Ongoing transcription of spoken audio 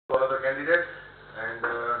Another candidate, and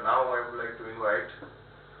now I would like to invite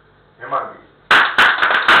Hemangi.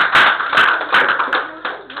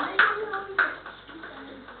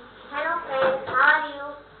 Hello friends, how are you?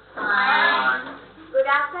 Fine.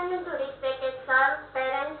 Good afternoon to respected sir,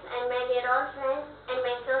 parents and my dear old friends and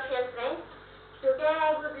my social friends. Today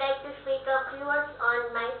I would like to speak a few words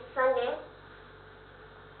on my Sunday.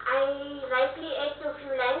 I rightly add to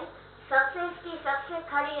few lines. Success की सबसे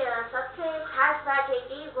खास बात है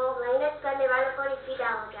कि वो मेहनत करने वालों को ही फिदा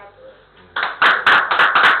हो जाती है.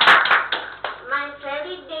 My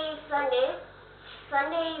favorite day is Sunday.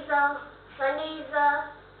 Sunday is a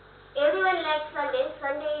everyone likes Sunday.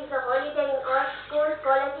 Sunday is a holiday in all schools,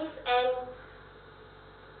 colleges and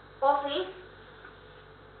office.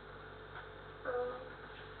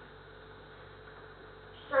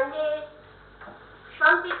 Sunday,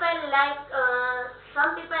 some people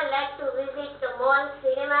like to visit the mall,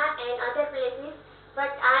 cinema and other places,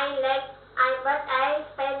 but I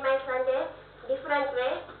spend my Sunday different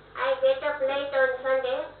way. I get up late on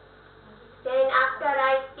Sunday. Then after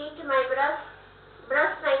I teach my brush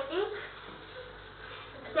my teeth.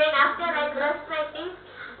 Then after I brush my teeth,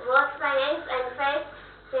 wash my hands and face.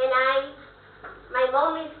 Then my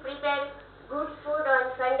mom is prepared good food on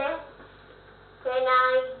Sunday. Then I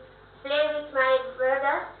play with my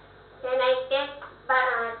brother. Then I take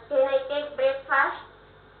breakfast.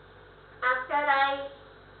 After I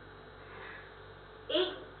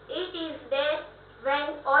eat is there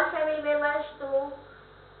when all family members to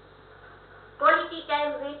quality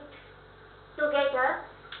time with together.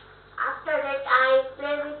 After that I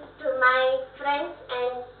play with my friends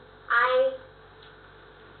and I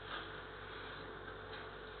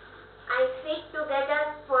sit together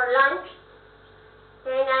for lunch.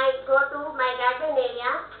 Then I go to my garden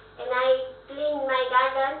area and I clean my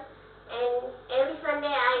garden, and every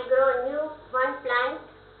Sunday I grow new one plant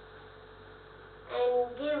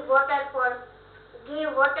and give water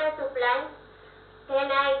to plant.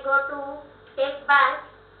 Then I go to take bath,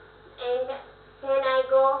 and then I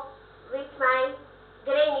go with my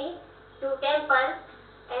granny to temple,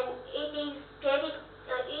 and it is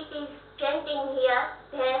chanting here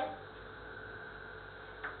there.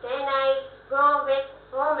 Then I go back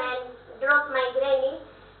home and drop my granny.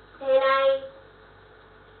 Then I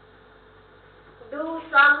do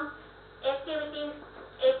some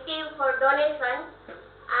active for donation.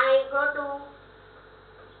 I go to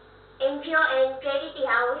NGO and charity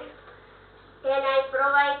house. Then I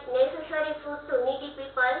provide necessary food to needy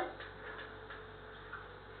people.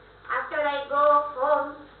 After I go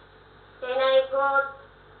home, then I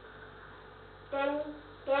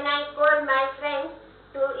call my friends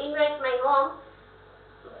to invite my home.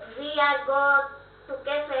 We are go to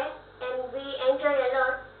cafe and we enjoy a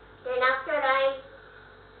lot. Then after I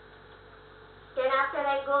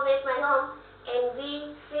go back my home and we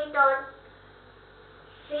sit.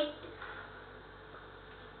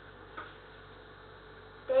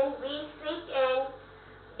 Then we sit and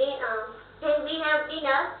then we have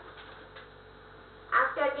dinner.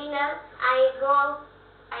 After dinner I go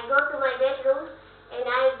to my bedroom and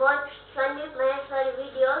I watch Sandeep Maheshwari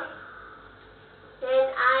videos. Then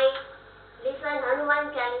I listen Hanuman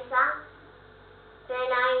Chalisa.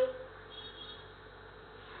 Then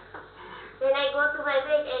I go to my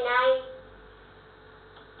bed and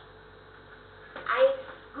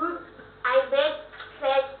I beg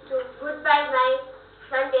said to goodbye my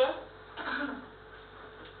Sunday.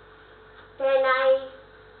 Then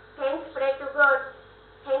thanks pray to God.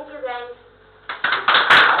 Thank you guys.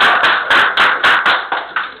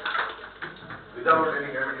 Without any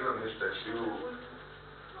grammatical mistakes, you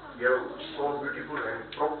have so beautiful and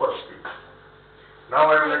proper speech. Now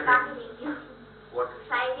I would like to. What?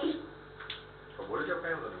 Saidi. So બોલી જાવ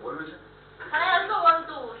કાંઈ નથી બોલવી છે. I also want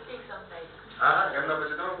to speak sometimes. હા એમના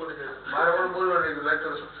પછી તમે બોલી જાવ. મારે પણ બોલવાનું નહીં. લાઈક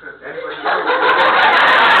કરો સબસ્ક્રાઇબ. એની પછી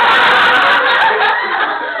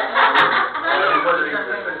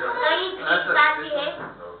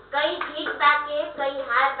कई जीत बाकी है, कई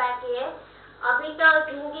हार बाकी है. अभी तो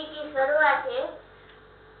जिंदगी की शुरुआत है.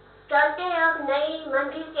 चलते हैं अब नई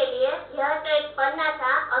मंजिल के लिए. यह तो एक पन्ना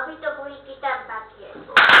था